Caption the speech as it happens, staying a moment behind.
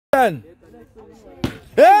Hey!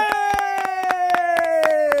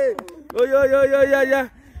 Oh, yeah.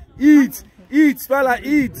 Eat, fella,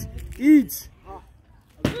 eat.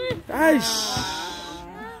 Aish.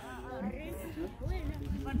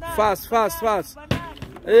 Fast.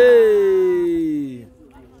 Hey!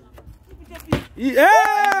 Hey!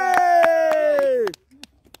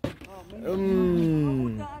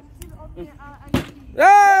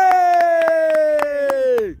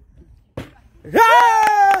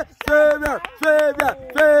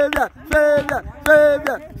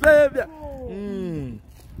 Flavia.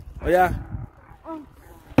 Oh yeah.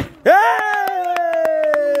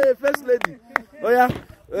 Hey, first lady. Oh yeah.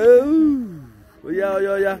 Oh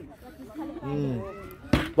yeah.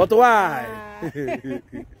 But why?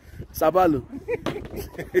 Sabalo.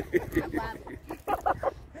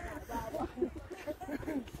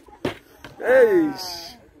 Hey.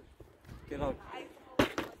 Get out.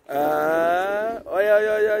 Oh yeah.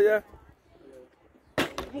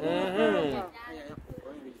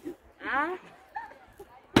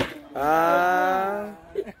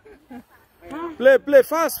 Play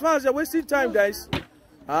fast. You're wasting time, guys.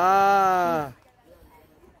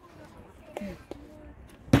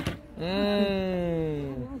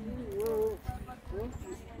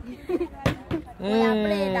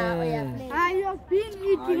 You've been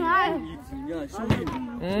eating hard. Yeah, show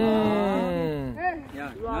him.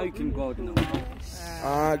 Yeah, now you can go out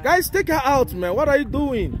now. Guys, take her out, man. What are you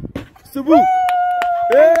doing? Cebu.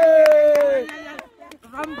 Hey!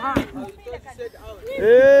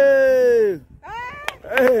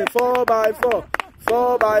 Hey, 4x4.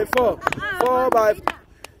 4x4.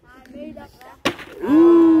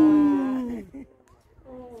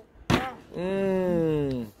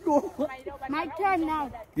 My turn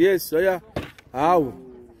now. Yes, oh yeah. How?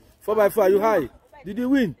 4x4, are you high? Did you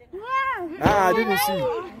win? Yeah. I didn't see.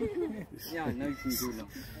 Yeah, now you can go now.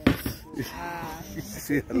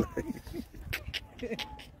 See her like.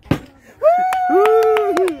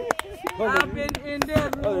 I've been in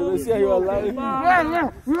there. Oh, you see how you are lying.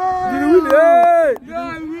 Yeah. Did you win? Hey!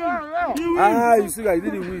 Yeah. You see, I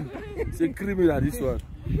didn't win. It's a criminal, this one.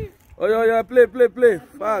 Oh yeah, play.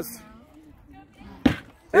 Fast.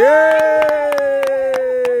 Hey!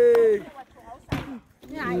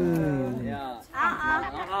 Yeah.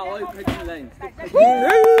 All you catching lines.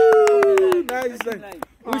 Nice.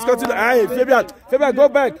 Who's got to the eye? Fabian, go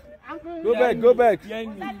back. Go back.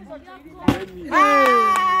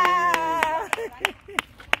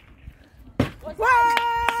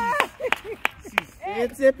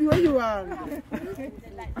 It's happy where you are.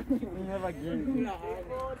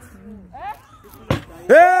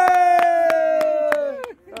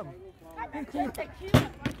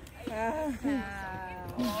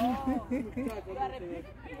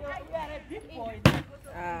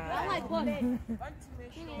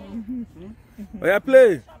 Oh yeah,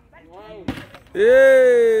 play.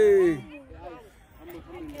 Hey!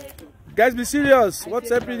 Guys, be serious. What's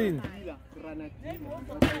happening?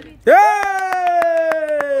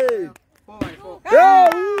 Hey!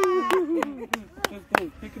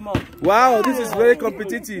 Pick him up. Wow, this is very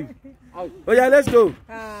competitive. Oh yeah, let's go.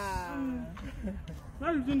 Now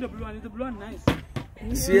you're doing the blue one. Is the blue one nice?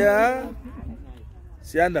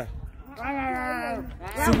 Sianda.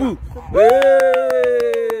 Cebu.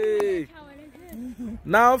 Hey!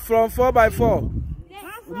 Now from 4x4.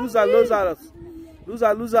 Lose out.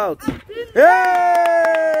 Hey!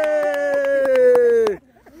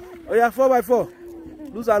 Oh yeah, 4x4.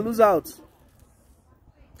 Lose out.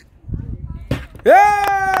 Hey!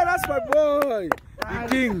 That's my boy. The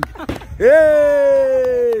king.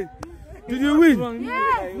 Hey! Did you win?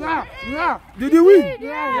 Yeah. Did you win?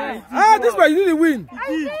 Yeah. This one you didn't win. I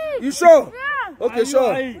did. You sure? Yeah. Okay,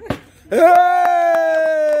 sure.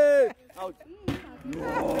 Hey!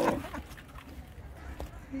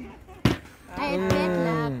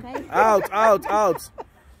 Out. Out.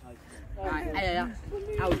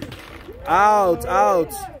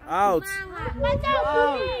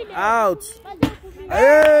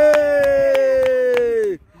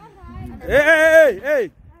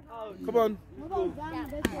 Hey. Come on. Oh,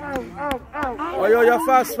 you're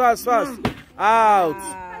fast. Out.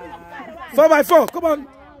 4x4. Come on.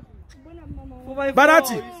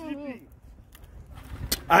 Barati.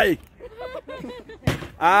 Aye.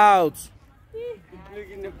 Out.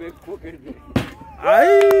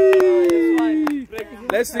 Aye.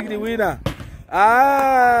 Let's take the winner.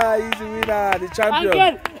 He's the winner, the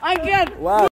champion. Again. Wow.